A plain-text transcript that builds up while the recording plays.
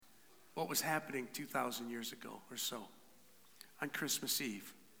what was happening 2,000 years ago or so on Christmas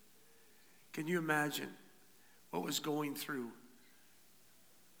Eve. Can you imagine what was going through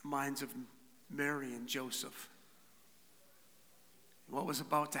the minds of Mary and Joseph? What was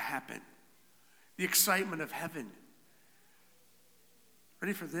about to happen? The excitement of heaven.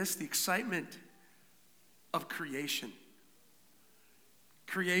 Ready for this? The excitement of creation.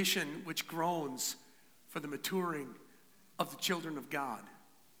 Creation which groans for the maturing of the children of God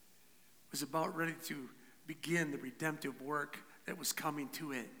was about ready to begin the redemptive work that was coming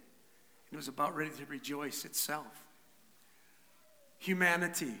to it. It was about ready to rejoice itself.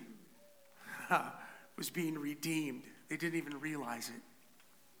 Humanity was being redeemed. They didn't even realize it.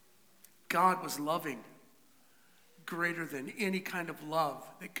 God was loving greater than any kind of love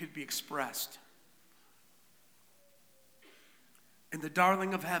that could be expressed. And the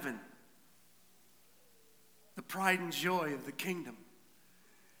darling of heaven, the pride and joy of the kingdom,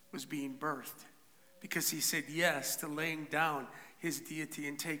 was being birthed because he said yes to laying down his deity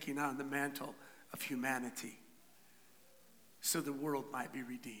and taking on the mantle of humanity so the world might be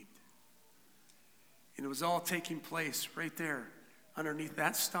redeemed. And it was all taking place right there underneath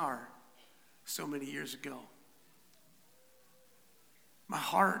that star so many years ago. My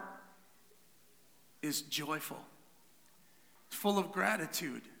heart is joyful. It's full of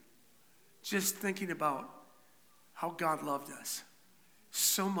gratitude. Just thinking about how God loved us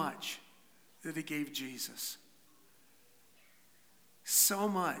so much that he gave Jesus. So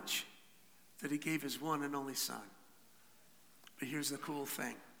much that he gave his one and only son. But here's the cool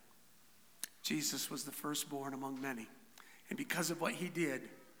thing. Jesus was the firstborn among many. And because of what he did,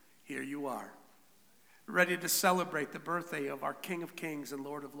 here you are, ready to celebrate the birthday of our King of Kings and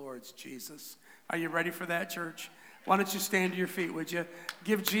Lord of Lords, Jesus. Are you ready for that, church? Why don't you stand to your feet, would you?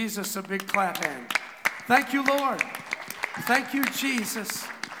 Give Jesus a big clap hand. Thank you, Lord. Thank you, Jesus.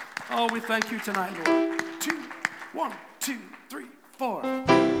 Oh, we thank you tonight, Lord. 1, 2, 3,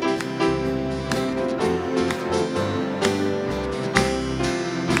 4.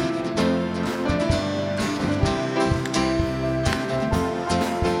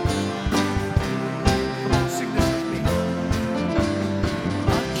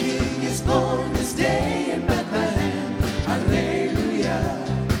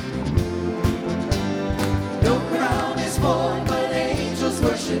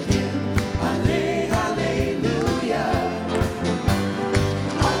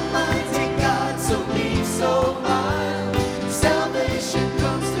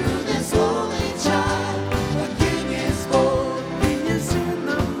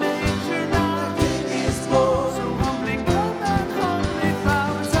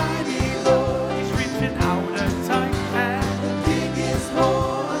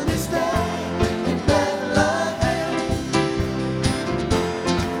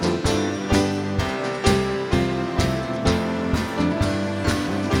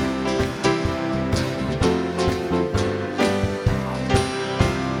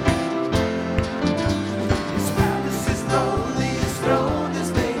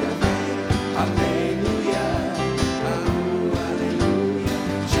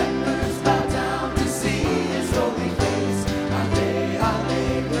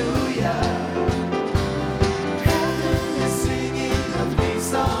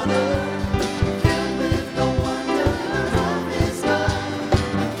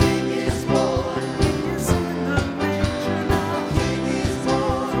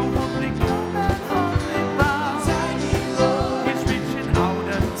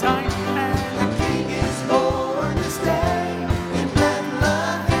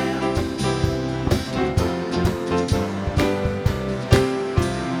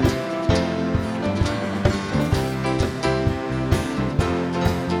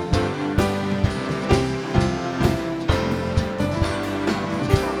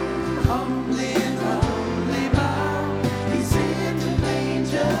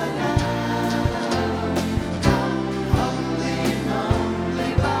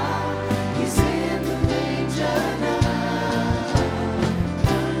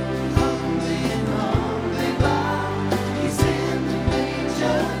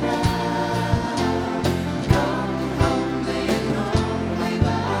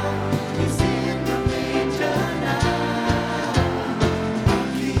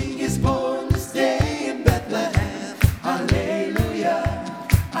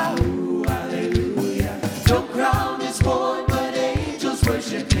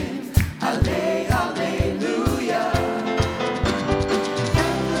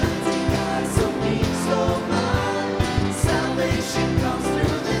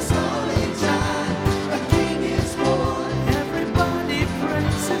 Everybody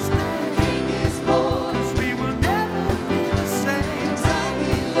praise his name.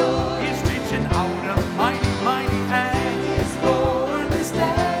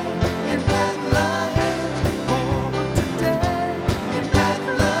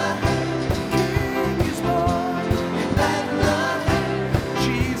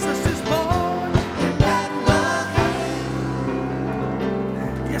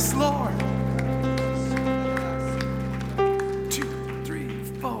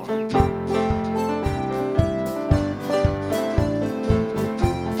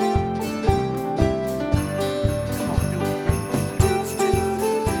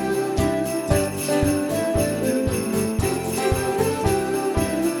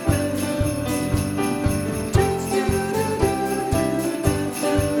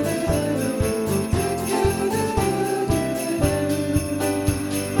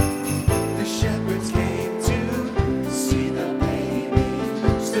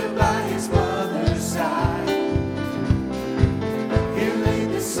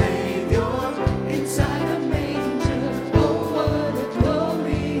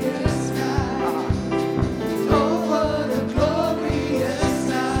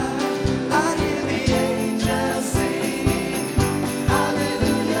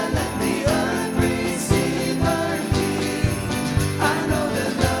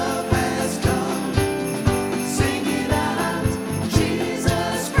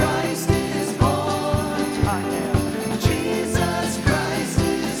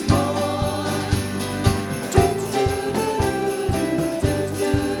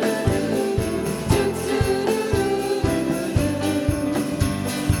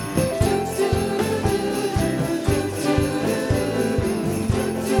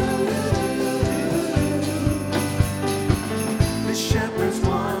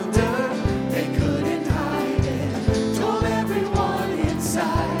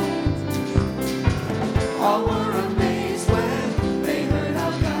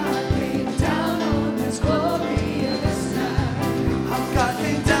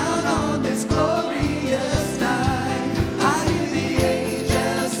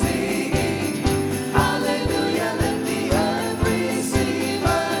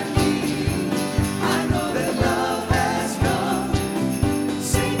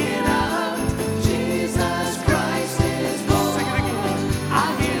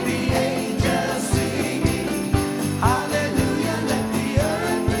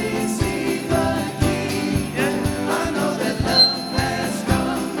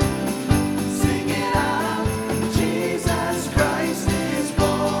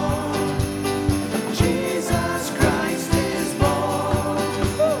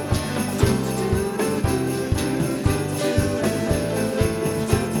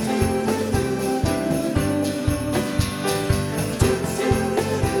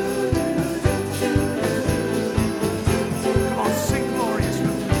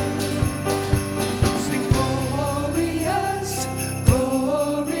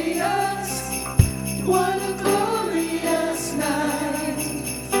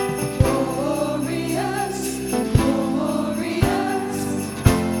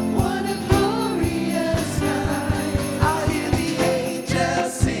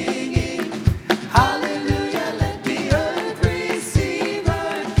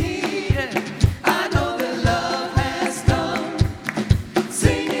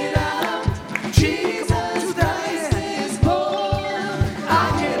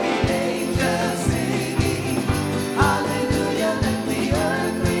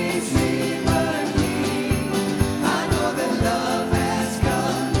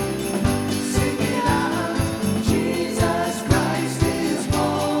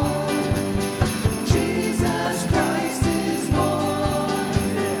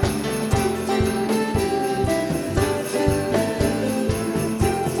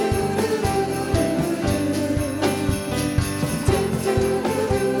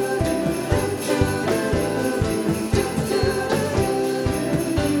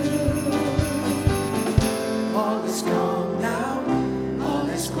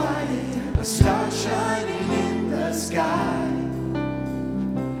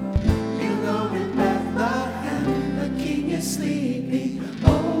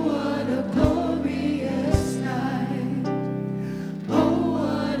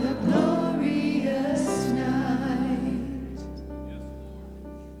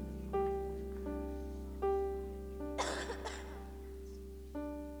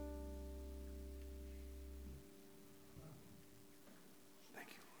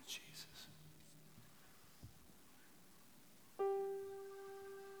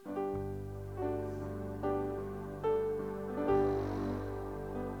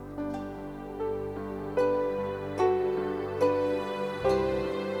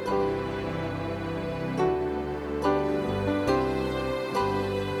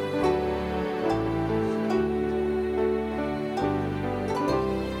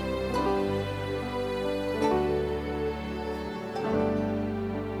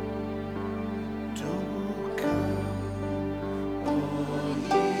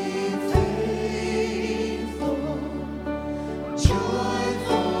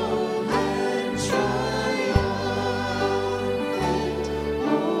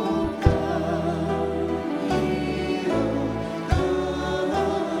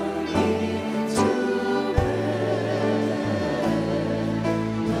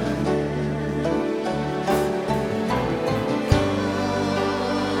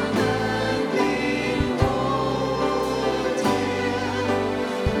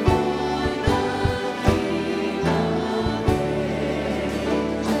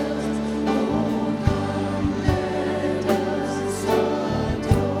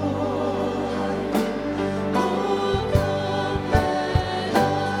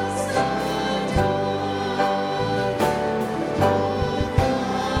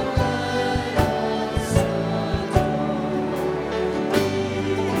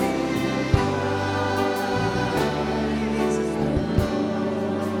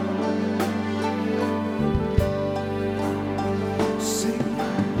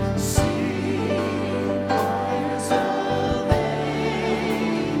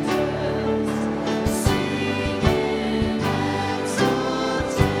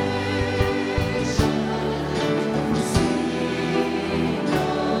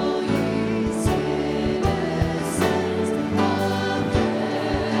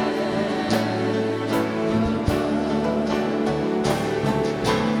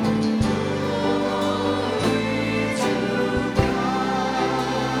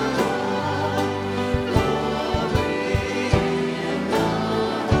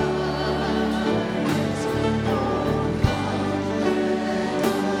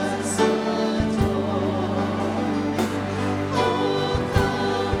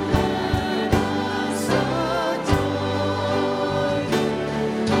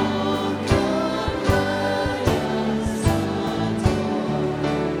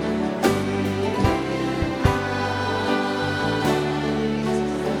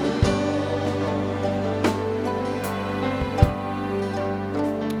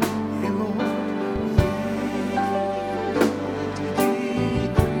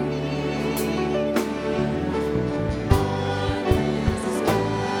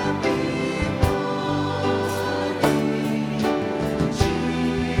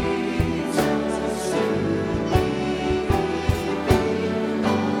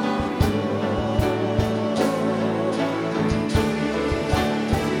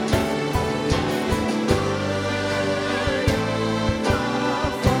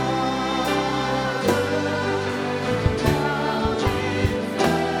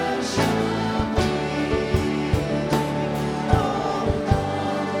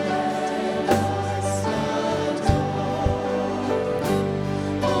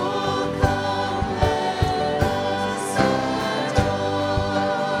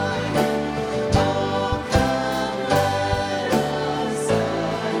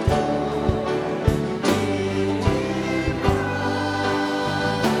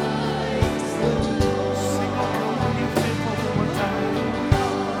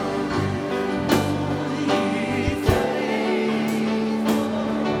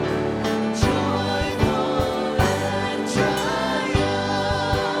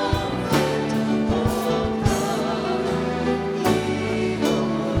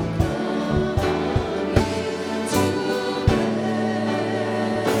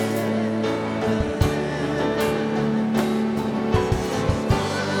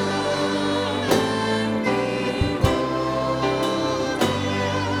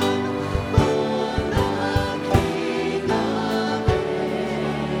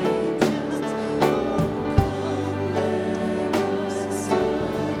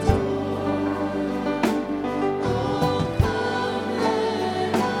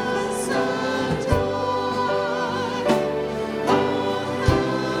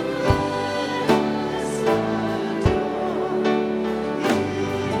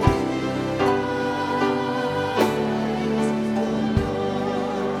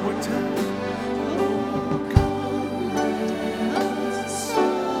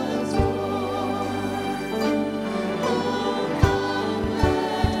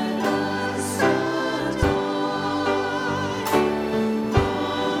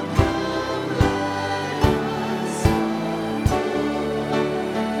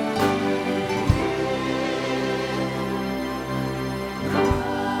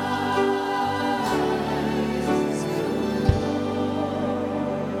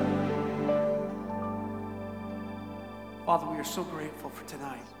 Father, we are so grateful for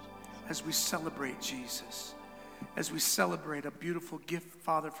tonight as we celebrate Jesus, as we celebrate a beautiful gift,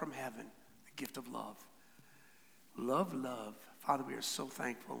 Father, from heaven, the gift of love. Love, love. Father, we are so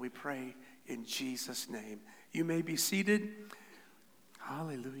thankful. We pray in Jesus' name. You may be seated.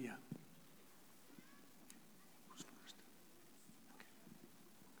 Hallelujah.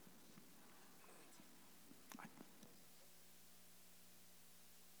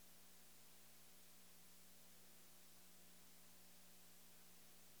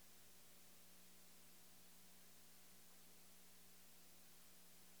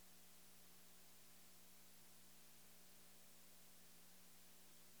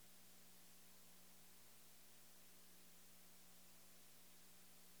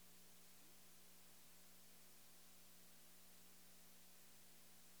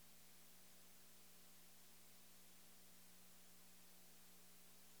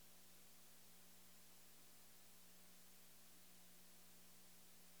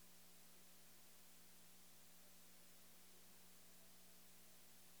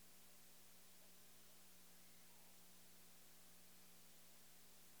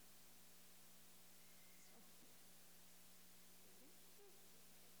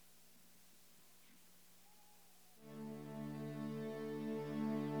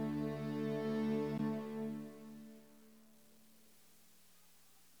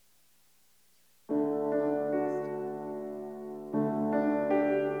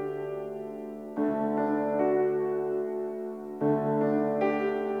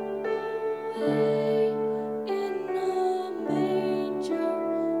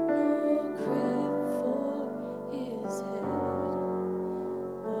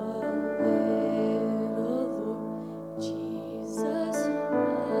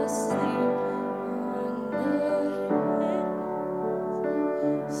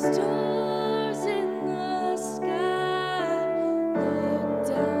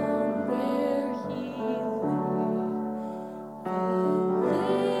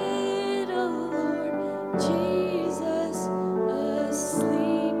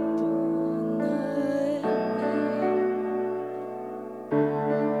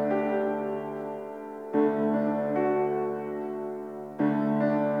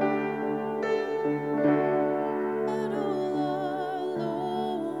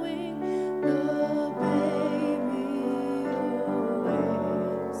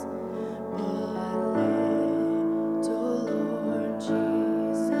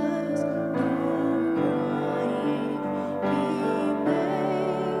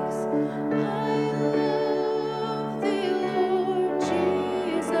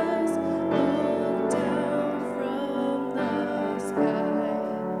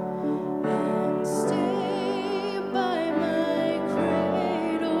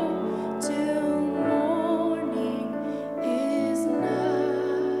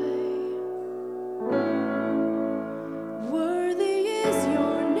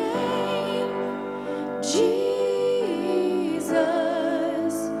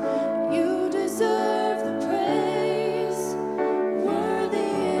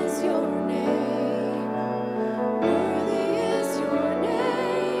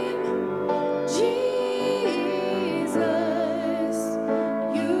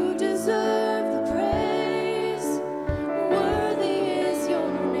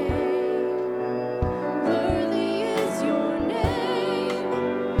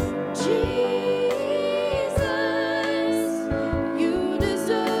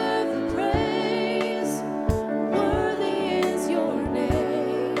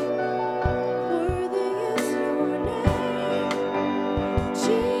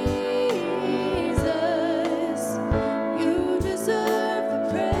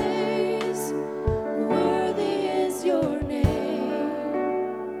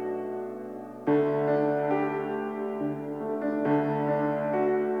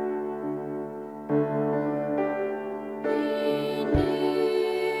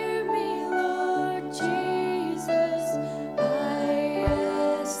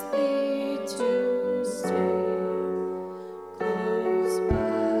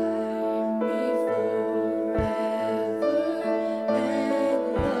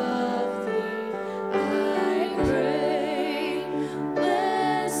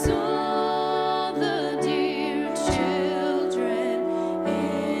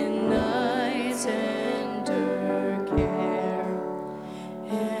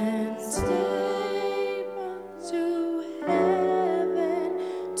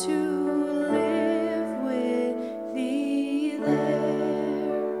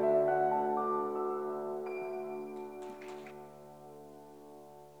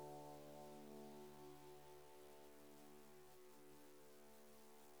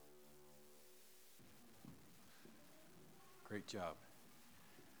 Great job.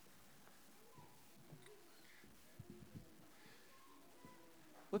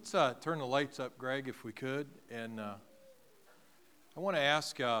 Let's turn the lights up, Greg, if we could. And I want to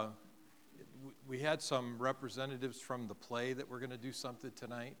ask, we had some representatives from the play that were going to do something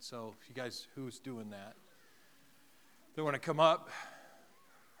tonight. So if you guys, who's doing that? They want to come up.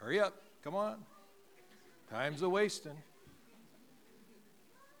 Hurry up. Come on. Time's a-wasting.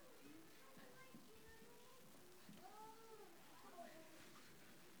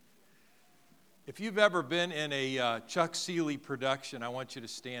 If you've ever been in a Chuck Seeley production, I want you to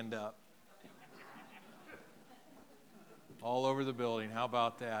stand up. All over the building. How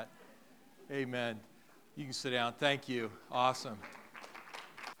about that? Amen. You can sit down. Thank you. Awesome.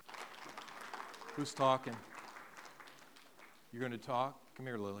 Who's talking? You're going to talk? Come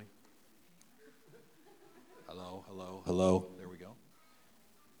here, Lily. Hello, hello, hello. There we go.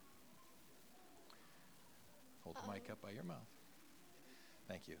 Hold the mic up by your mouth.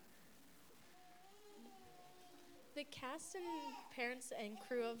 Thank you. The cast and parents and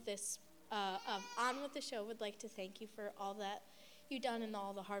crew of this of On With The Show would like to thank you for all that you've done and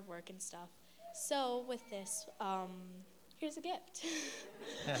all the hard work and stuff. So with this, here's a gift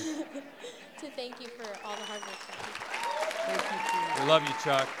to thank you for all the hard work that you've done. Thank you. We love you,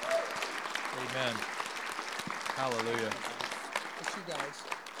 Chuck. Amen. Hallelujah. That's you guys.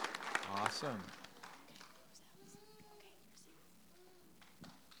 Awesome.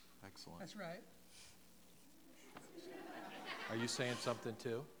 Excellent. That's right. Are you saying something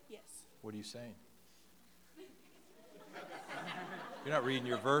too? Yes. What are you saying? You're not reading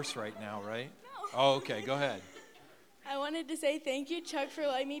your verse right now, right? No. Oh, okay. Go ahead. I wanted to say thank you, Chuck, for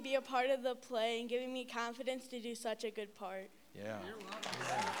letting me be a part of the play and giving me confidence to do such a good part. Yeah.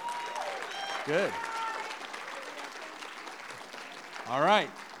 Yeah. Good. All right.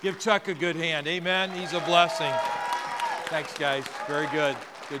 Give Chuck a good hand. Amen. He's a blessing. Thanks, guys. Very good.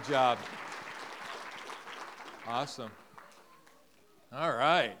 Good job. Awesome. All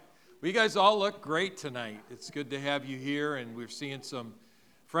right. Well, you guys all look great tonight. It's good to have you here, and we're seeing some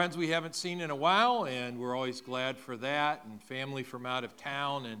friends we haven't seen in a while, and we're always glad for that, and family from out of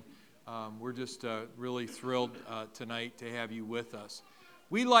town, and we're just really thrilled tonight to have you with us.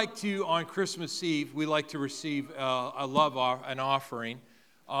 We like to, on Christmas Eve, we like to receive an offering.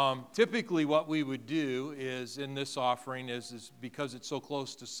 Typically what we would do is, in this offering, is because it's so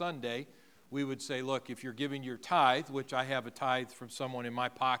close to Sunday, we would say, look, if you're giving your tithe, which I have a tithe from someone in my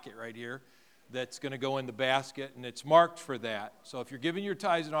pocket right here, that's going to go in the basket, and it's marked for that. So if you're giving your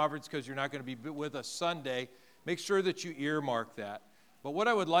tithes and offerings because you're not going to be with us Sunday, make sure that you earmark that. But what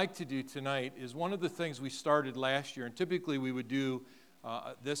I would like to do tonight is one of the things we started last year, and typically we would do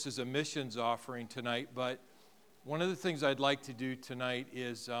this as a missions offering tonight, but one of the things I'd like to do tonight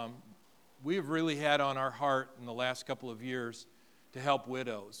is we have really had on our heart in the last couple of years to help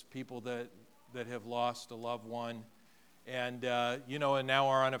widows, people that have lost a loved one, and and now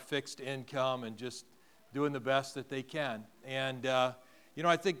are on a fixed income and just doing the best that they can. And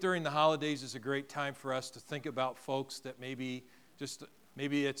I think during the holidays is a great time for us to think about folks that maybe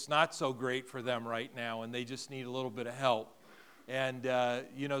it's not so great for them right now, and they just need a little bit of help. And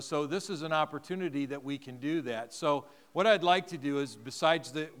so this is an opportunity that we can do that. So what I'd like to do is,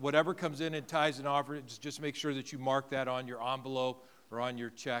 besides whatever comes in tithes and offerings, just make sure that you mark that on your envelope or on your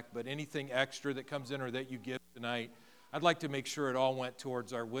check. But anything extra that comes in or that you give tonight, I'd like to make sure it all went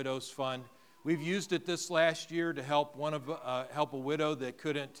towards our Widows Fund. We've used it this last year to help help a widow that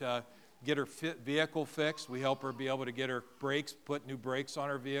couldn't get her vehicle fixed. We help her be able to get her brakes, put new brakes on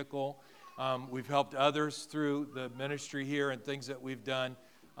her vehicle. We've helped others through the ministry here and things that we've done.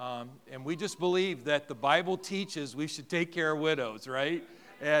 And we just believe that the Bible teaches we should take care of widows, right?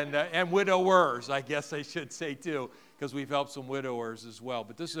 And widowers, I guess I should say too, because we've helped some widowers as well.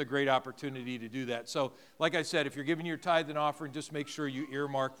 But this is a great opportunity to do that. So, like I said, if you're giving your tithe and offering, just make sure you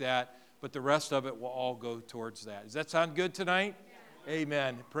earmark that. But the rest of it will all go towards that. Does that sound good tonight? Yeah.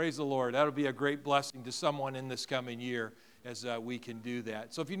 Amen. Praise the Lord. That'll be a great blessing to someone in this coming year as we can do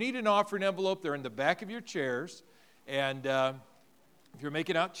that. So if you need an offering envelope, they're in the back of your chairs. And if you're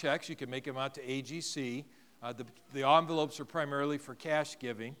making out checks, you can make them out to AGC. The envelopes are primarily for cash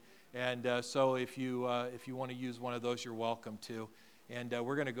giving. And so if you want to use one of those, you're welcome to. And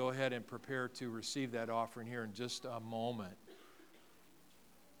we're going to go ahead and prepare to receive that offering here in just a moment.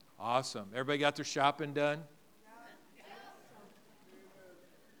 Awesome. Everybody got their shopping done?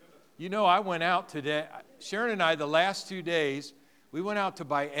 I went out today. Sharon and I, the last 2 days, we went out to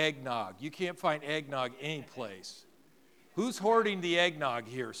buy eggnog. You can't find eggnog anyplace. Who's hoarding the eggnog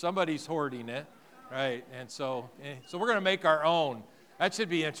here? Somebody's hoarding it, right? And so we're going to make our own. That should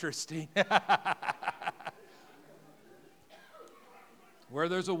be interesting. Where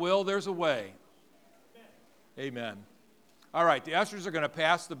there's a will, there's a way. Amen. All right, the ushers are going to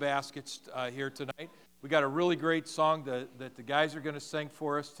pass the baskets here tonight. We got a really great song that the guys are going to sing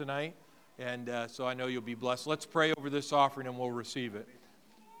for us tonight, and so I know you'll be blessed. Let's pray over this offering and we'll receive it.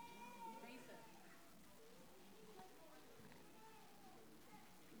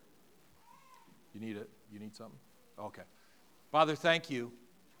 You need it? You need something? Okay. Father, thank you,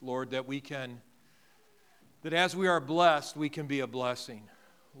 Lord, that that as we are blessed, we can be a blessing.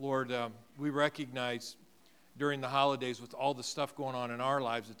 Lord, we recognize during the holidays with all the stuff going on in our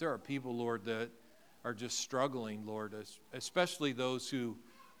lives that there are people, Lord, that are just struggling, Lord, especially those who,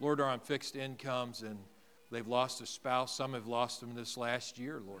 Lord, are on fixed incomes and they've lost a spouse. Some have lost them this last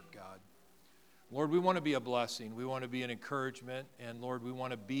year, Lord God. Lord, we want to be a blessing. We want to be an encouragement. And, Lord, we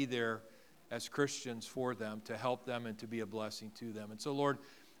want to be there as Christians for them, to help them and to be a blessing to them. And so, Lord,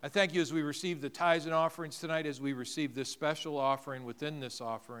 I thank you as we receive the tithes and offerings tonight, as we receive this special offering within this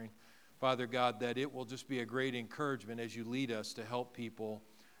offering, Father God, that it will just be a great encouragement as you lead us to help people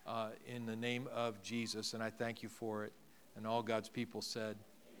in the name of Jesus. And I thank you for it. And all God's people said,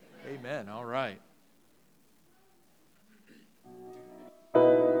 Amen. All right.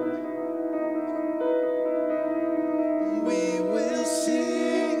 We will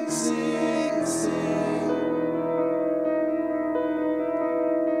sing, sing, sing.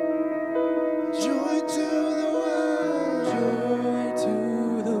 Joy to the world, joy to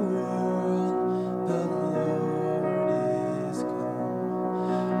the world. The Lord is come.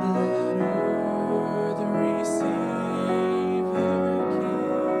 Let earth receive her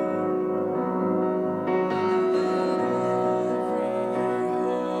King. Let every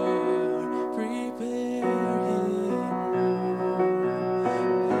heart prepare him room.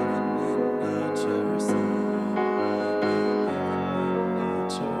 Heaven and nature sing. Heaven and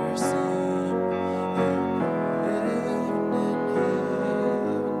nature sing. Heaven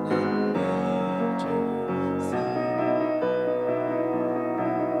and nature sing.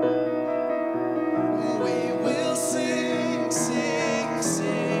 We will sing, sing,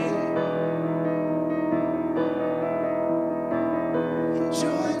 sing.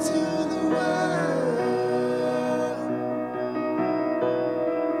 Joy to the world.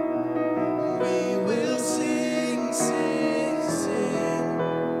 We will sing, sing, sing.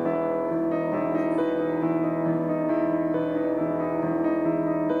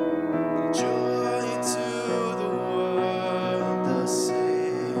 Joy to the world, the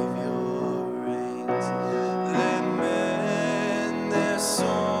Savior reigns. Let men their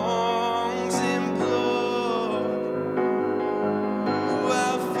songs implore,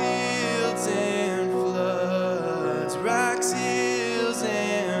 while fields and floods, rocks, hills,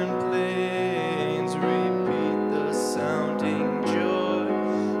 and plains repeat the sounding joy.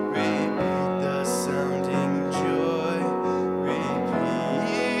 Repeat the sounding joy.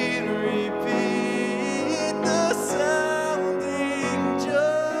 Repeat, repeat the sounding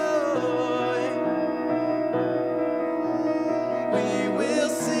joy. We will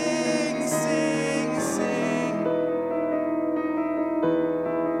sing, sing, sing.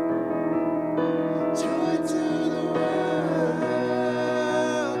 Joy to the world.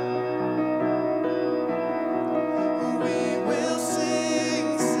 We will sing,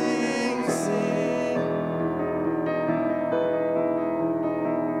 sing, sing.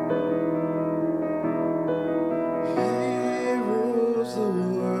 He rules the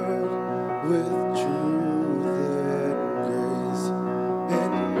world with truth and grace,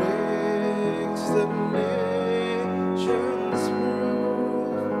 and makes the nations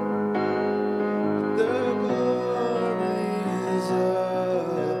prove the glories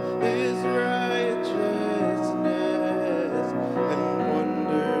of his righteousness, and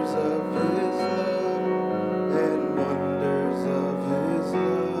wonders of his love, and wonders of his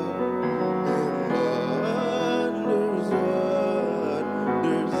love, and wonders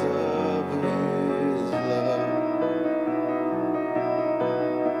of his love.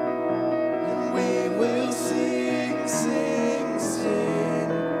 And we will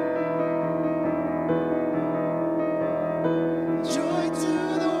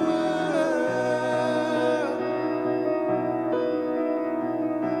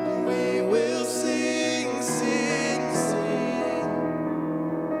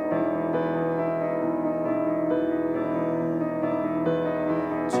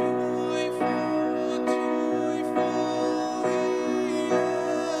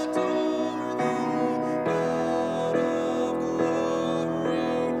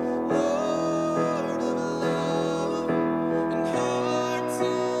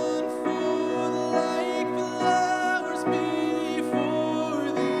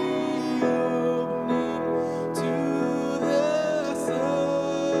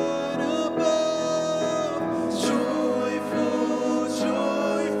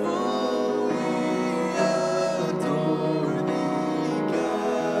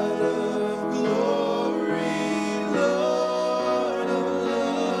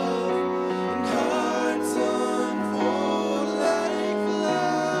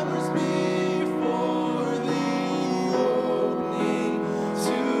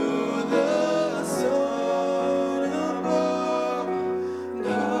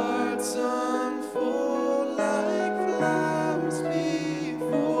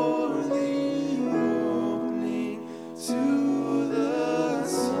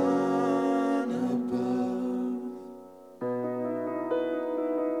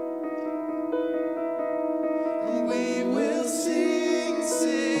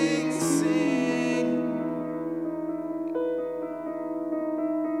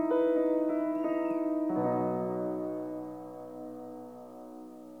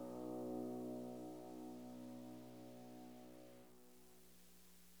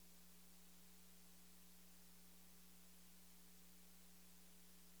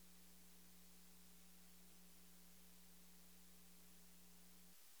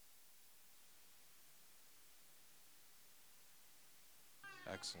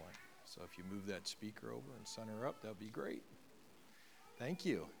Excellent. So if you move that speaker over and center up, that would be great. Thank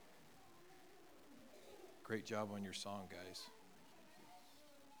you. Great job on your song, guys.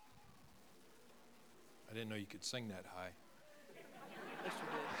 I didn't know you could sing that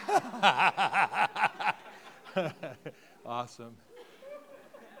high. Awesome.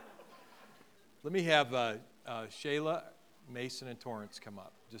 Let me have Shayla, Mason, and Torrance come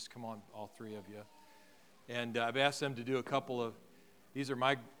up. Just come on, all three of you. And I've asked them to do a couple of, these are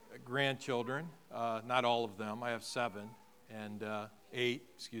my grandchildren, not all of them. I have 7 and 8,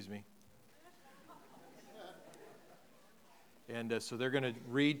 excuse me. And so they're going to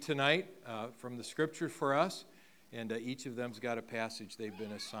read tonight from the scripture for us, and each of them's got a passage they've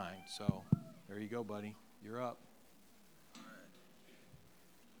been assigned. So there you go, buddy. You're up.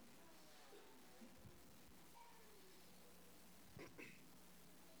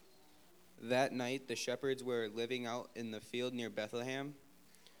 That night the shepherds were living out in the field near Bethlehem.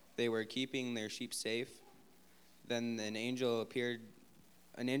 They were keeping their sheep safe. Then an angel of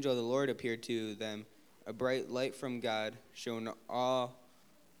the Lord appeared to them. A bright light from God shone all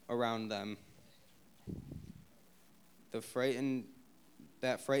around them. That frightened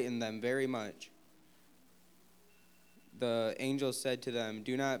them very much. The angel said to them,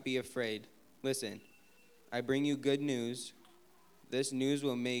 "Do not be afraid. Listen, I bring you good news. This news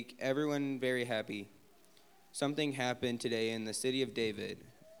will make everyone very happy. Something happened today in the city of David.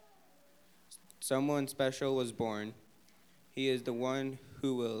 Someone special was born. He is the one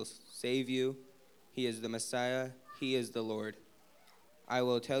who will save you. He is the Messiah. He is the Lord. I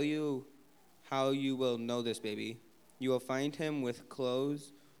will tell you how you will know this baby. You will find him with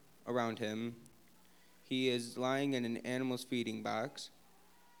clothes around him. He is lying in an animal's feeding box."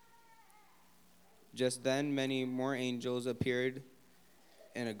 Just then many more angels appeared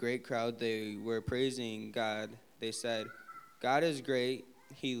in a great crowd. They were praising God. They said, "God is great.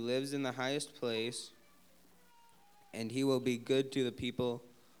 He lives in the highest place, and he will be good to the people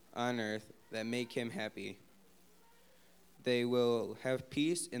on earth that make him happy. They will have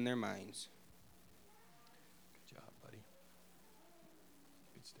peace in their minds." Good job, buddy.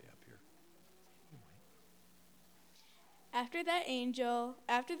 You can stay up here. After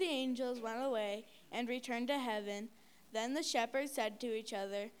the angels went away and returned to heaven, then the shepherds said to each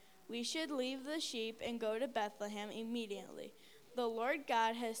other, "We should leave the sheep and go to Bethlehem immediately. The Lord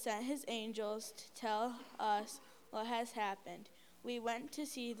God has sent his angels to tell us what has happened. We want to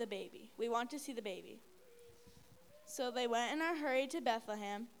see the baby." So they went in a hurry to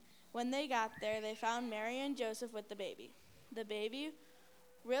Bethlehem. When they got there, they found Mary and Joseph with the baby. The baby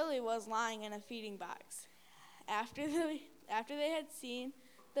really was lying in a feeding box. After they had seen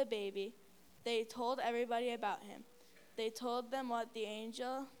the baby, they told everybody about him. They told them what the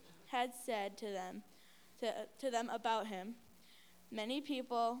angel had said to them about him. Many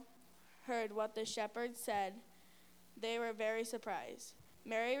people heard what the shepherds said. They were very surprised.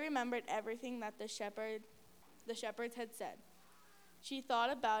 Mary remembered everything that the shepherds had said. She thought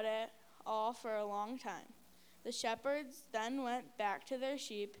about it all for a long time. The shepherds then went back to their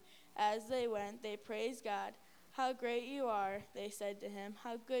sheep. As they went, they praised God. "How great you are," they said to him.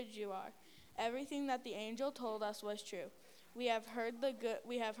 "How good you are. Everything that the angel told us was true. We have heard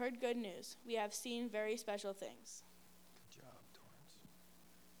good news. We have seen very special things." Good job, Torrance.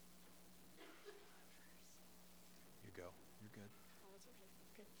 You go. You're good.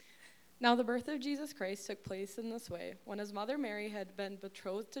 Now the birth of Jesus Christ took place in this way. When his mother Mary had been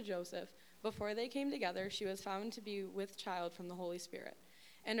betrothed to Joseph, before they came together, she was found to be with child from the Holy Spirit.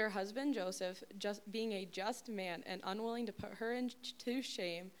 And her husband Joseph, being a just man and unwilling to put her to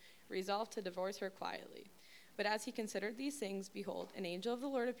shame, resolved to divorce her quietly. But as he considered these things, behold, an angel of the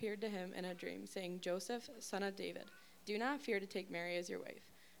Lord appeared to him in a dream, saying, "Joseph, son of David, do not fear to take Mary as your wife,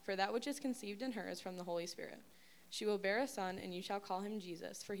 for that which is conceived in her is from the Holy Spirit. She will bear a son, and you shall call him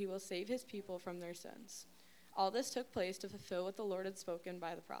Jesus, for he will save his people from their sins." All this took place to fulfill what the Lord had spoken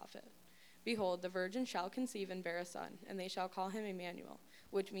by the prophet. "Behold, the virgin shall conceive and bear a son, and they shall call him Emmanuel,"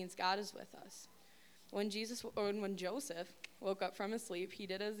 which means God is with us. When Joseph woke up from his sleep, he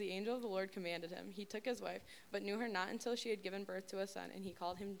did as the angel of the Lord commanded him. He took his wife, but knew her not until she had given birth to a son, and he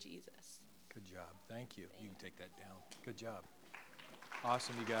called him Jesus. Good job. Thank you. You can take that down. Good job.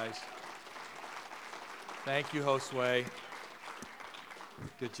 Awesome, you guys. Thank you, Josue.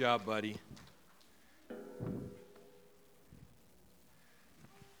 Good job, buddy.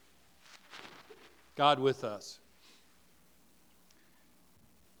 God with us.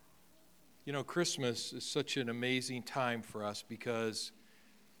 You know, Christmas is such an amazing time for us because,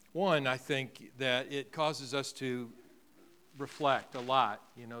 one, I think that it causes us to reflect a lot,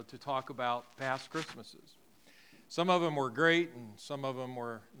 to talk about past Christmases. Some of them were great, and some of them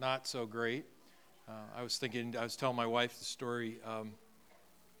were not so great. I was telling my wife the story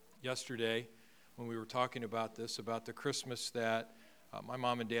yesterday when we were talking about this, about the Christmas that my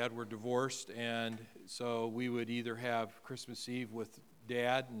mom and dad were divorced, and so we would either have Christmas Eve with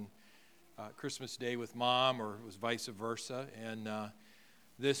Dad and Christmas Day with Mom, or it was vice versa. And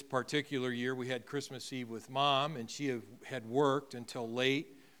this particular year, we had Christmas Eve with Mom, and she had worked until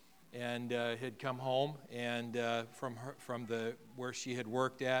late, and had come home and from where she had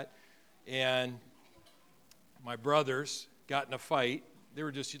worked at, and my brothers got in a fight. They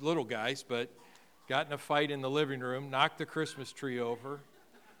were just little guys, but got in a fight in the living room, knocked the Christmas tree over,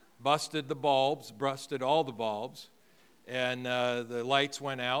 busted all the bulbs, and the lights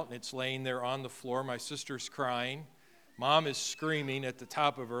went out, and it's laying there on the floor. My sister's crying. Mom is screaming at the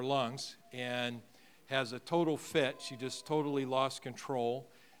top of her lungs and has a total fit. She just totally lost control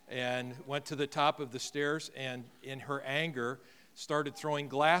and went to the top of the stairs, and in her anger started throwing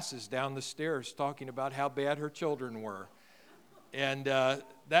glasses down the stairs, talking about how bad her children were. And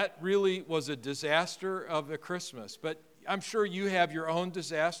that really was a disaster of a Christmas. But I'm sure you have your own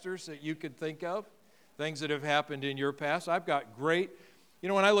disasters that you could think of, things that have happened in your past. I've got great,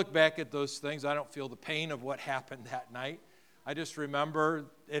 when I look back at those things, I don't feel the pain of what happened that night. I just remember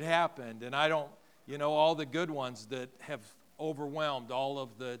it happened, and I don't, all the good ones that have overwhelmed all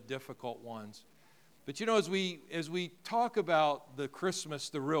of the difficult ones. But as we talk about the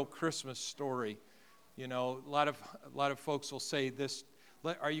real Christmas story, a lot of folks will say this,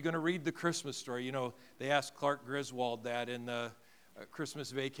 are you going to read the Christmas story? They asked Clark Griswold that in the Christmas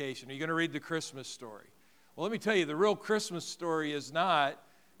Vacation. Are you going to read the Christmas story? Well, let me tell you, the real Christmas story is not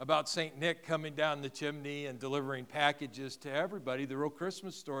about St. Nick coming down the chimney and delivering packages to everybody. The real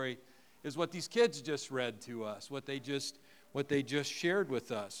Christmas story is what these kids just read to us, what they just shared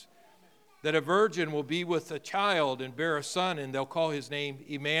with us. That a virgin will be with a child and bear a son, and they'll call his name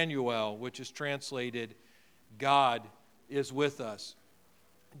Emmanuel, which is translated, God is with us.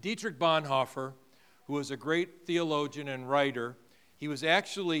 Dietrich Bonhoeffer, who was a great theologian and writer, he was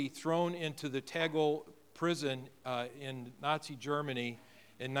actually thrown into the Tegel prison in Nazi Germany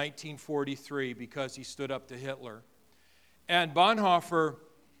in 1943 because he stood up to Hitler. And Bonhoeffer,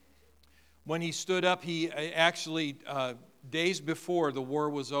 when he stood up, he actually, days before the war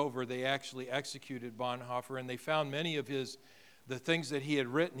was over, they actually executed Bonhoeffer, and they found many of the things that he had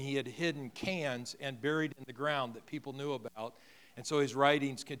written, he had hidden cans and buried in the ground that people knew about, and so his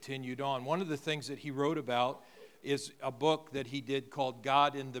writings continued on. One of the things that he wrote about is a book that he did called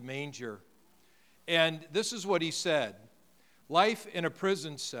God in the Manger. And this is what he said: life in a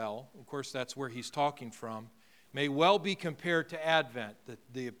prison cell, of course that's where he's talking from, may well be compared to Advent,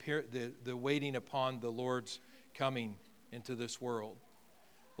 the waiting upon the Lord's coming into this world.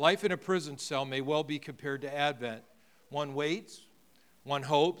 Life in a prison cell may well be compared to Advent. One waits, one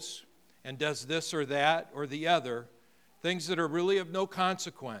hopes, and does this or that or the other, things that are really of no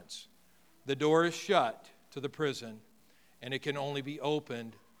consequence. The door is shut to the prison, and it can only be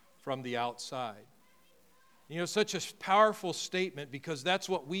opened from the outside. Such a powerful statement, because that's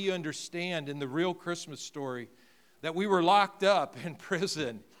what we understand in the real Christmas story, that we were locked up in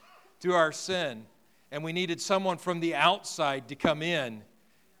prison to our sin, and we needed someone from the outside to come in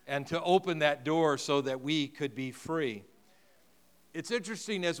and to open that door so that we could be free. It's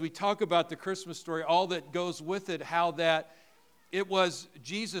interesting as we talk about the Christmas story, all that goes with it, how that it was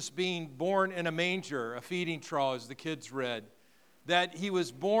Jesus being born in a manger, a feeding trough, as the kids read, that he was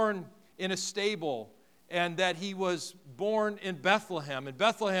born in a stable, and that he was born in Bethlehem. And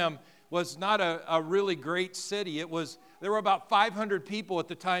Bethlehem was not a really great city. There were about 500 people at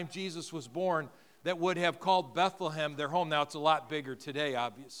the time Jesus was born that would have called Bethlehem their home. Now, it's a lot bigger today,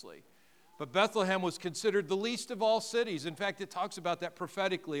 obviously. But Bethlehem was considered the least of all cities. In fact, it talks about that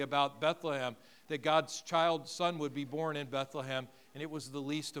prophetically about Bethlehem, that God's child son would be born in Bethlehem, and it was the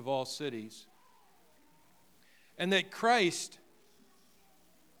least of all cities. And that Christ,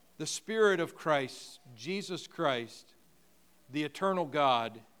 the Spirit of Christ, Jesus Christ, the eternal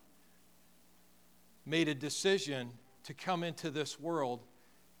God, made a decision to come into this world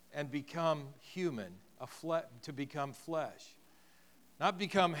and become human, to become flesh. Not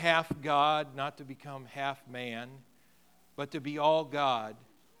become half God, not to become half man, but to be all God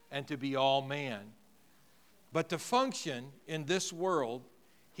and to be all man. But to function in this world,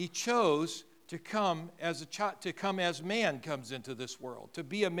 he chose to come as man comes into this world, to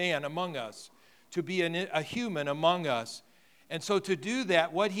be a man among us, to be a human among us. And so to do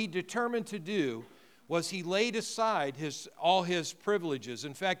that, what he determined to do was he laid aside all his privileges.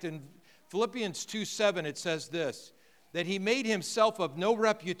 In fact, in Philippians 2:7, it says this, that he made himself of no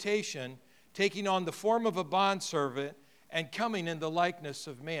reputation, taking on the form of a bondservant and coming in the likeness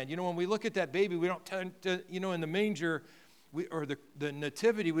of man. You know, when we look at that baby, we don't tend to, in the manger or the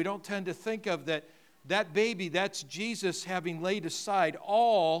nativity, we don't tend to think of that baby, that's Jesus having laid aside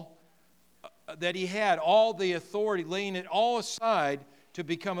all that he had, all the authority, laying it all aside to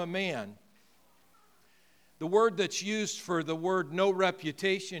become a man. The word that's used for the word no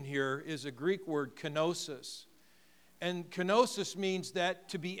reputation here is a Greek word, kenosis. And kenosis means that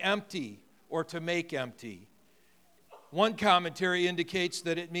to be empty or to make empty. One commentary indicates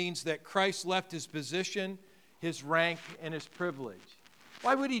that it means that Christ left his position, his rank, and his privilege.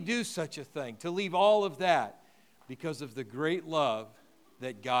 Why would he do such a thing? To leave all of that? Because of the great love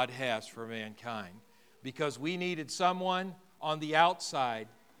that God has for mankind. Because we needed someone on the outside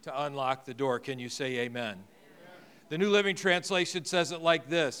to unlock the door. Can you say amen? The New Living Translation says it like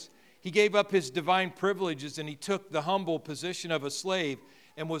this: He gave up his divine privileges and he took the humble position of a slave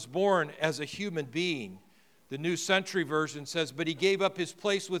and was born as a human being. The New Century Version says, but he gave up his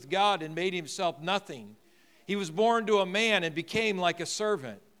place with God and made himself nothing. He was born to a man and became like a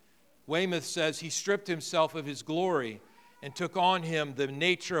servant. Weymouth says he stripped himself of his glory and took on him the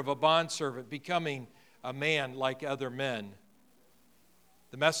nature of a bondservant, becoming a man like other men.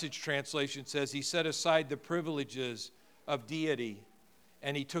 The Message translation says he set aside the privileges of deity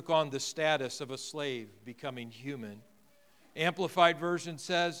and he took on the status of a slave, becoming human. Amplified Version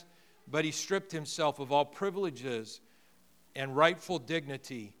says, but he stripped himself of all privileges and rightful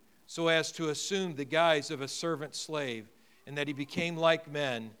dignity so as to assume the guise of a servant slave, and that he became like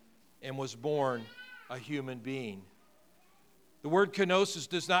men and was born a human being. The word kenosis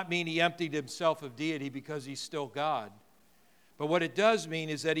does not mean he emptied himself of deity because he's still God. But what it does mean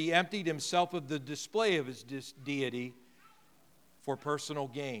is that he emptied himself of the display of his deity for personal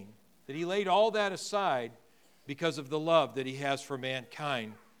gain. That he laid all that aside because of the love that he has for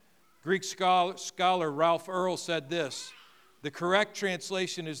mankind. Greek scholar Ralph Earl said this: the correct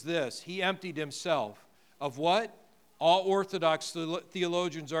translation is this: he emptied himself of what? All Orthodox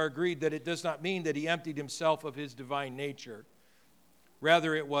theologians are agreed that it does not mean that he emptied himself of his divine nature.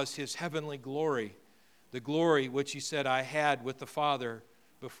 Rather, it was his heavenly glory, the glory which he said, I had with the Father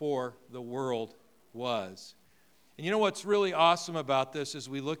before the world was. And you know what's really awesome about this as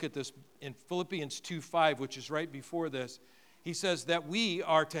we look at this in Philippians 2:5, which is right before this, he says that we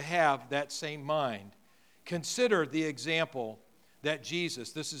are to have that same mind. Consider the example that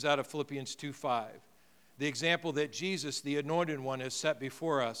Jesus, this is out of Philippians 2:5, the example that Jesus, the Anointed One, has set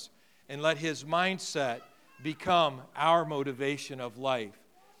before us, and let his mindset become our motivation of life.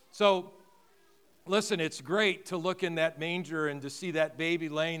 So, listen, it's great to look in that manger and to see that baby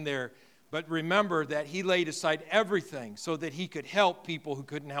laying there, but remember that he laid aside everything so that he could help people who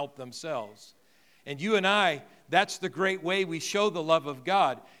couldn't help themselves. And you and I, that's the great way we show the love of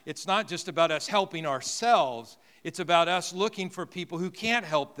God. It's not just about us helping ourselves. It's about us looking for people who can't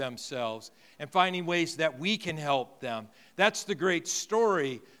help themselves and finding ways that we can help them. That's the great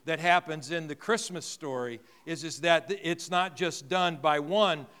story that happens in the Christmas story, is that it's not just done by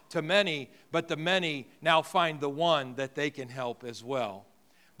one to many, but the many now find the one that they can help as well.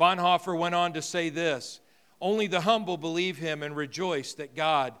 Bonhoeffer went on to say this: only the humble believe him and rejoice that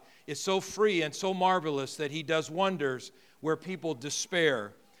God is so free and so marvelous that he does wonders where people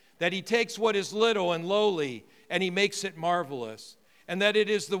despair, that he takes what is little and lowly and he makes it marvelous, and that it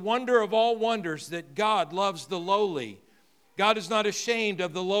is the wonder of all wonders that God loves the lowly. God is not ashamed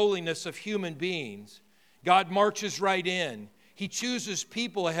of the lowliness of human beings. God marches right in. He chooses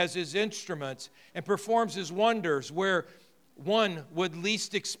people as his instruments and performs his wonders where one would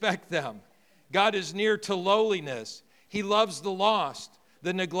least expect them. God is near to lowliness. He loves the lost,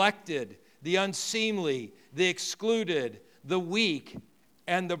 the neglected, the unseemly, the excluded, the weak,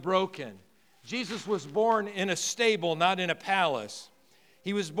 and the broken. Jesus was born in a stable, not in a palace.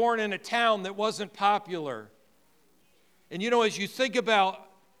 He was born in a town that wasn't popular. And you know, as you think about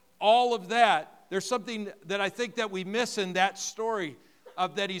all of that, there's something that I think that we miss in that story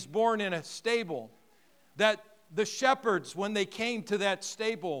of that he's born in a stable. That the shepherds, when they came to that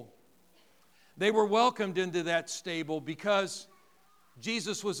stable, they were welcomed into that stable because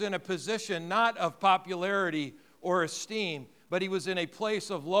Jesus was in a position not of popularity or esteem, but he was in a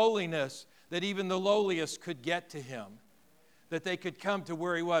place of lowliness that even the lowliest could get to him, that they could come to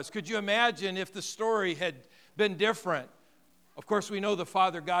where he was. Could you imagine if the story had been different? Of course, we know the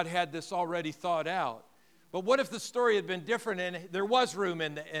Father God had this already thought out. But what if the story had been different and there was room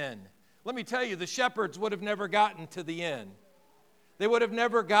in the inn? Let me tell you, the shepherds would have never gotten to the inn. They would have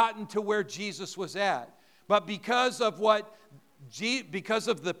never gotten to where Jesus was at. But because of the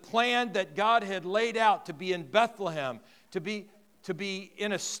plan that God had laid out to be in Bethlehem, to be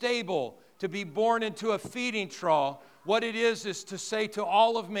in a stable, to be born into a feeding trough, what it is to say to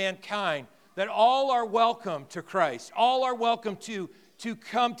all of mankind that all are welcome to Christ. All are welcome to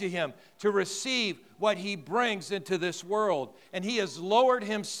come to Him, to receive what He brings into this world. And He has lowered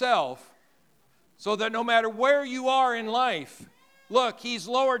Himself so that no matter where you are in life, look, He's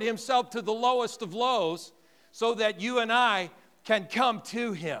lowered Himself to the lowest of lows so that you and I can come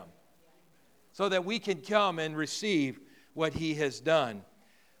to Him, so that we can come and receive what He has done.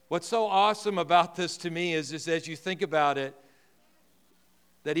 What's so awesome about this to me is as you think about it,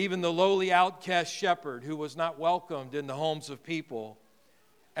 that even the lowly outcast shepherd who was not welcomed in the homes of people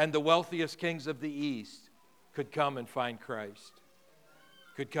and the wealthiest kings of the East could come and find Christ.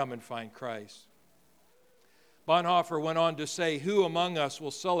 Could come and find Christ. Bonhoeffer went on to say, who among us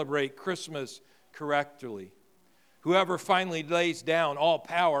will celebrate Christmas correctly? Whoever finally lays down all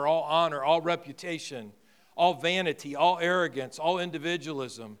power, all honor, all reputation, all vanity, all arrogance, all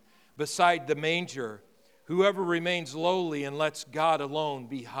individualism beside the manger. Whoever remains lowly and lets God alone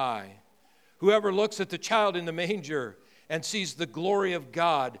be high. Whoever looks at the child in the manger and sees the glory of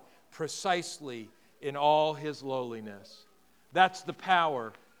God precisely in all His lowliness. That's the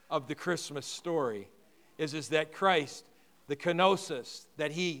power of the Christmas story, is that Christ, the kenosis,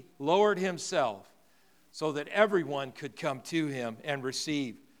 that He lowered Himself so that everyone could come to Him and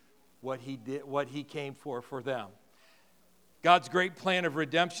receive what He did, what He came for them. God's great plan of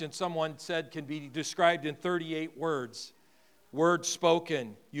redemption, someone said, can be described in 38 words. Word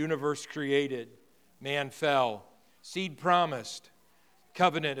spoken, universe created, man fell, seed promised,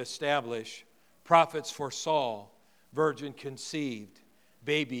 covenant established, prophets foresaw, virgin conceived,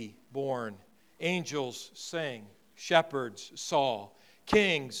 baby born, angels sing, shepherds saw,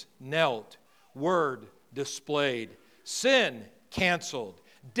 kings knelt, word displayed, sin canceled,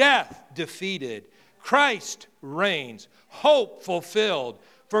 death defeated, Christ reigns, hope fulfilled,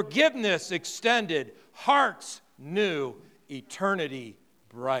 forgiveness extended, hearts new, eternity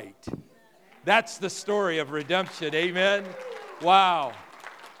bright. That's the story of redemption. Amen? Wow.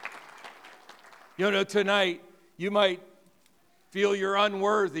 You know, tonight, you might feel you're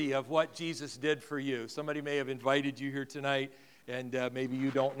unworthy of what Jesus did for you. Somebody may have invited you here tonight, and maybe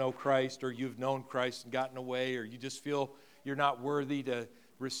you don't know Christ, or you've known Christ and gotten away, or you just feel you're not worthy to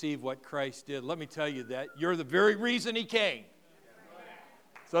receive what Christ did. Let me tell you that you're the very reason He came.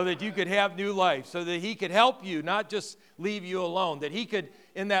 So that you could have new life, so that He could help you, not just leave you alone, that He could,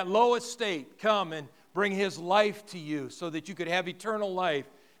 in that lowest state, come and bring His life to you so that you could have eternal life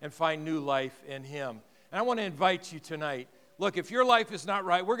and find new life in Him. And I want to invite you tonight. Look, if your life is not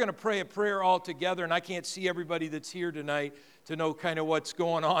right, we're going to pray a prayer all together, and I can't see everybody that's here tonight to know kind of what's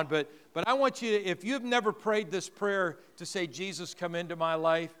going on, but I want you, if you've never prayed this prayer to say, Jesus, come into my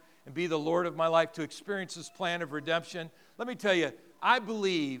life and be the Lord of my life, to experience this plan of redemption, let me tell you, I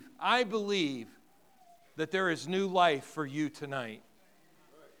believe that there is new life for you tonight.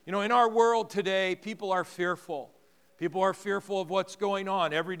 You know, in our world today, people are fearful. People are fearful of what's going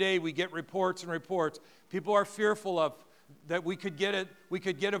on. Every day we get reports and reports. People are fearful of that we could get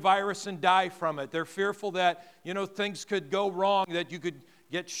a virus and die from it. They're fearful that, you know, things could go wrong, that you could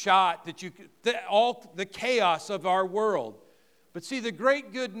get shot, all the chaos of our world. But see, the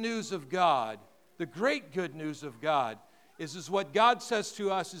great good news of God is what God says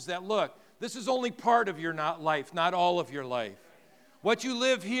to us is that, look, this is only part of your life, not all of your life. What you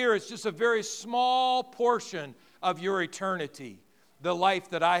live here is just a very small portion of your eternity. The life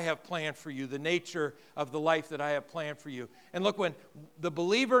that I have planned for you, the nature of the life that I have planned for you. And look, when the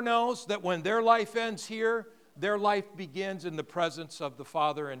believer knows that when their life ends here, their life begins in the presence of the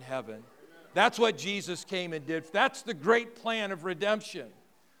Father in heaven. That's what Jesus came and did. That's the great plan of redemption.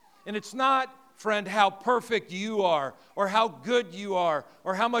 And it's not, friend, how perfect you are, or how good you are,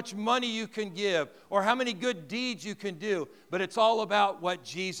 or how much money you can give, or how many good deeds you can do, but it's all about what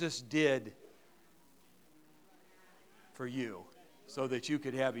Jesus did for you, so that you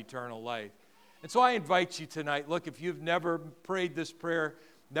could have eternal life. And so I invite you tonight, look, if you've never prayed this prayer,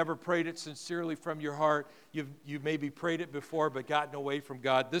 never prayed it sincerely from your heart, you've maybe prayed it before but gotten away from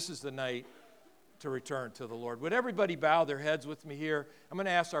God, this is the night to return to the Lord. Would everybody bow their heads with me here? I'm going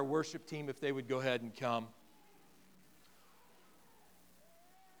to ask our worship team if they would go ahead and come.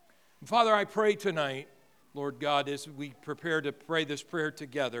 And Father, I pray tonight, Lord God, as we prepare to pray this prayer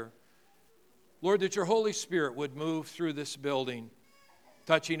together, Lord, that your Holy Spirit would move through this building,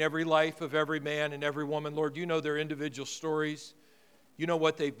 touching every life of every man and every woman. Lord, you know their individual stories. You know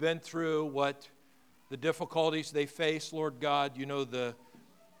what they've been through, what the difficulties they face, Lord God. You know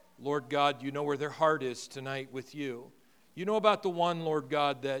you know where their heart is tonight with you. You know about the one, Lord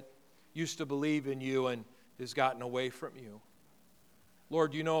God, that used to believe in you and has gotten away from you.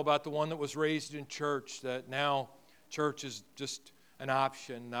 Lord, you know about the one that was raised in church, that now church is just an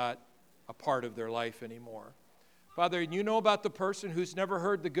option, not a part of their life anymore. Father, you know about the person who's never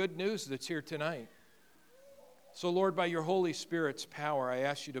heard the good news that's here tonight. So, Lord, by your Holy Spirit's power, I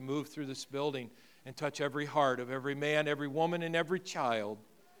ask you to move through this building and touch every heart of every man, every woman, and every child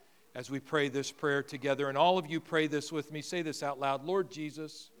as we pray this prayer together. And all of you pray this with me. Say this out loud. Lord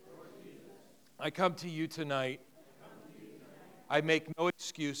Jesus, I come to you tonight. I make no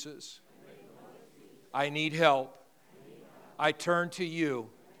excuses. I need help. I turn to you.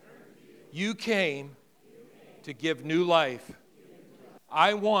 You came to give new life.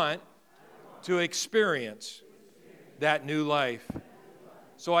 I want to experience that new life.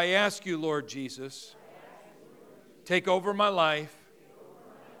 So I ask you, Lord Jesus, take over my life,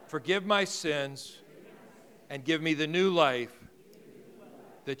 forgive my sins, and give me the new life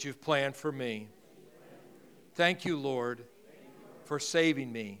that you've planned for me. Thank you, Lord, for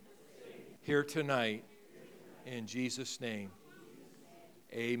saving me here tonight. In Jesus' name,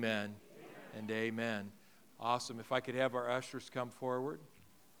 amen and amen. Awesome. If I could have our ushers come forward.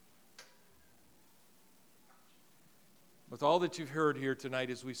 With all that you've heard here tonight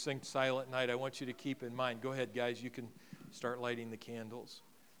as we sing Silent Night, I want you to keep in mind, go ahead guys, you can start lighting the candles.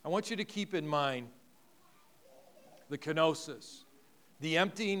 I want you to keep in mind the kenosis, the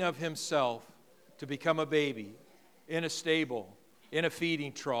emptying of himself to become a baby in a stable, in a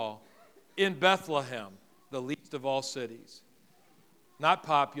feeding trough, in Bethlehem, the least of all cities. Not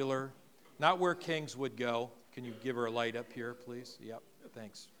popular, not where kings would go. Can you give her a light up here, please? Yep,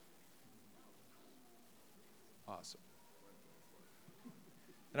 thanks. Awesome.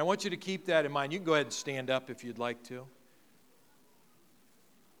 And I want you to keep that in mind. You can go ahead and stand up if you'd like to.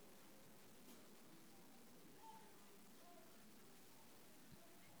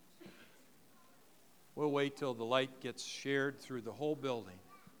 We'll wait till the light gets shared through the whole building.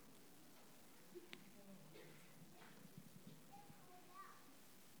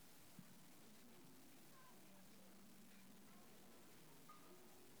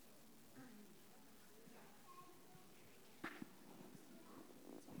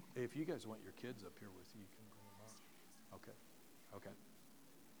 Hey, if you guys want your kids up here with you, you can bring them up. Okay. Okay.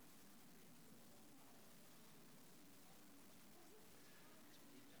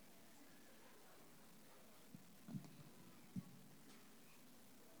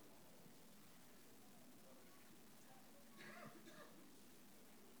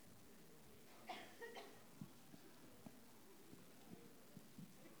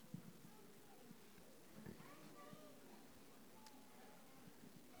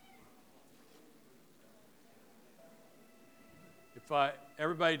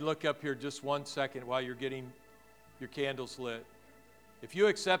 Everybody look up here just 1 second while you're getting your candles lit. If you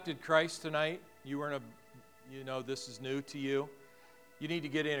accepted Christ tonight, you were this is new to you, you need to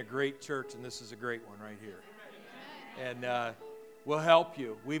get in a great church, and this is a great one right here. And we'll help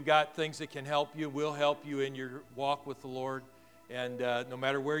you. We've got things that can help you. We'll help you in your walk with the Lord. And no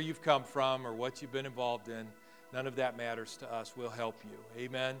matter where you've come from or what you've been involved in, none of that matters to us. We'll help you.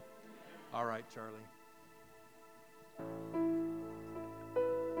 Amen? All right, Charlie.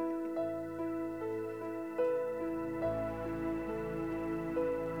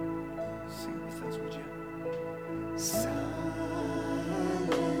 Sing with us, would you? Silent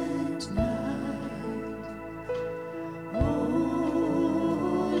night, holy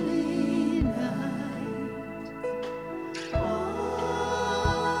night,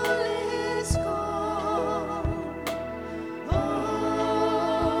 all is gone,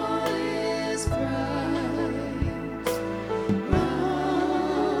 all is bright.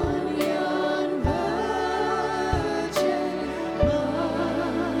 Run, young virgin,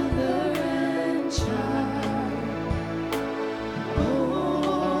 mother and child.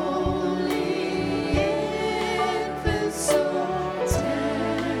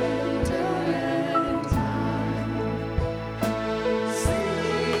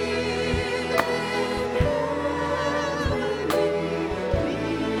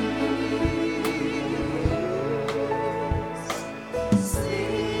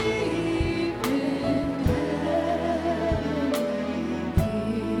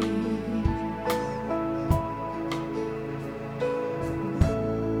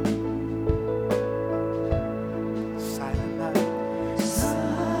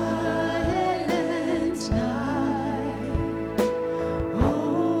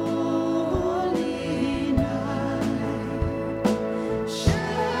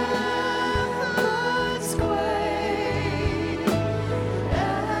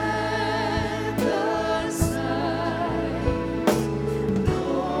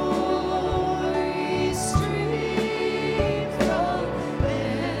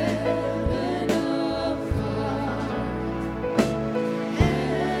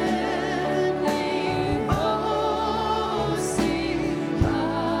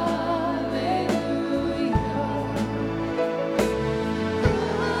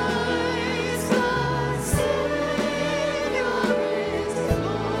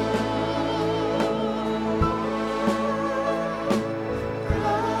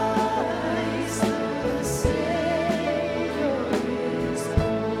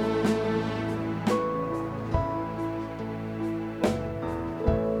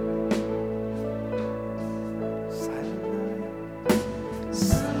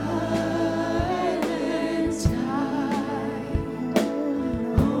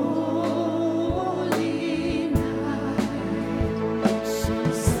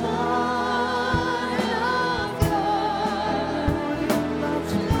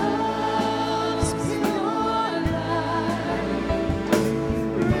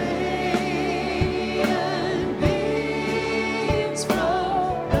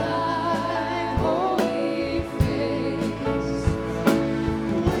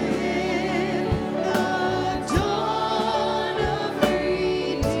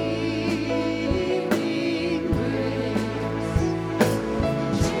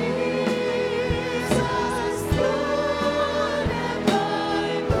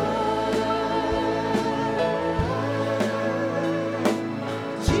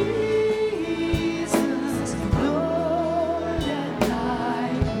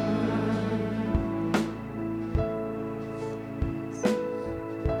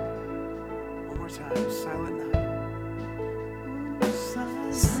 time. Silent night.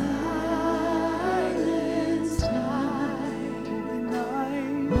 Silent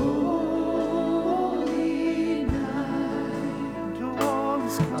night, holy night, all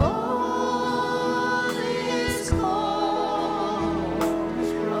is calm,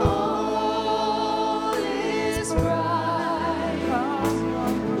 all is bright.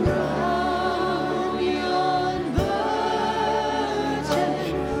 Round yon virgin,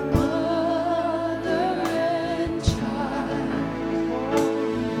 mother and child,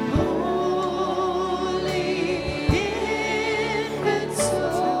 holy infant,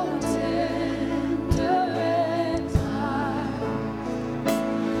 so tender and mild,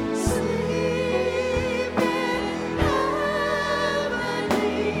 sleep in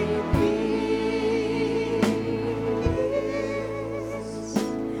heavenly peace,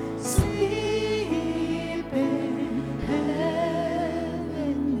 sleep in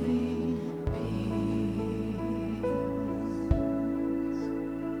heavenly peace.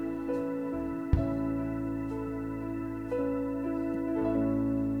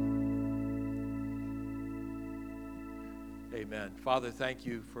 Amen. Father, thank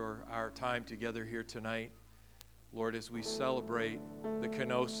you for our time together here tonight. Lord, as we celebrate the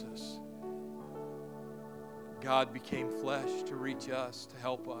kenosis, God became flesh to reach us, to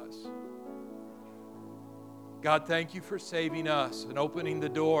help us. God, thank you for saving us and opening the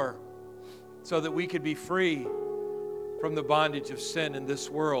door so that we could be free from the bondage of sin in this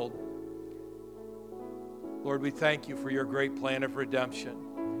world. Lord, we thank you for your great plan of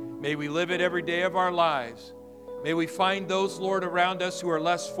redemption. May we live it every day of our lives. May we find those, Lord, around us who are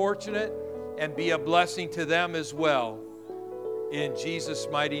less fortunate and be a blessing to them as well. In Jesus'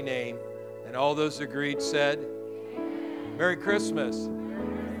 mighty name. And all those agreed said, Merry Christmas.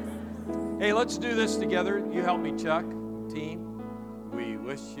 Hey, let's do this together. You help me, Chuck, team. We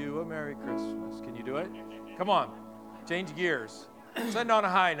wish you a Merry Christmas. Can you do it? Come on. Change gears. Send on a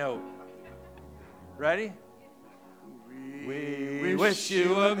high note. Ready? We wish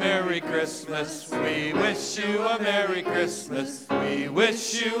you a Merry Christmas. We wish you a Merry Christmas. We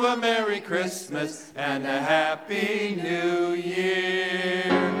wish you a Merry Christmas and a Happy New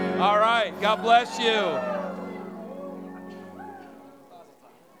Year. All right. God bless you.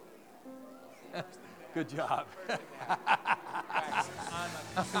 Good job.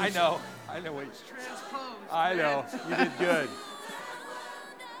 I know what you I know. You did good.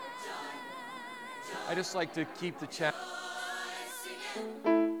 I just like to keep the chat.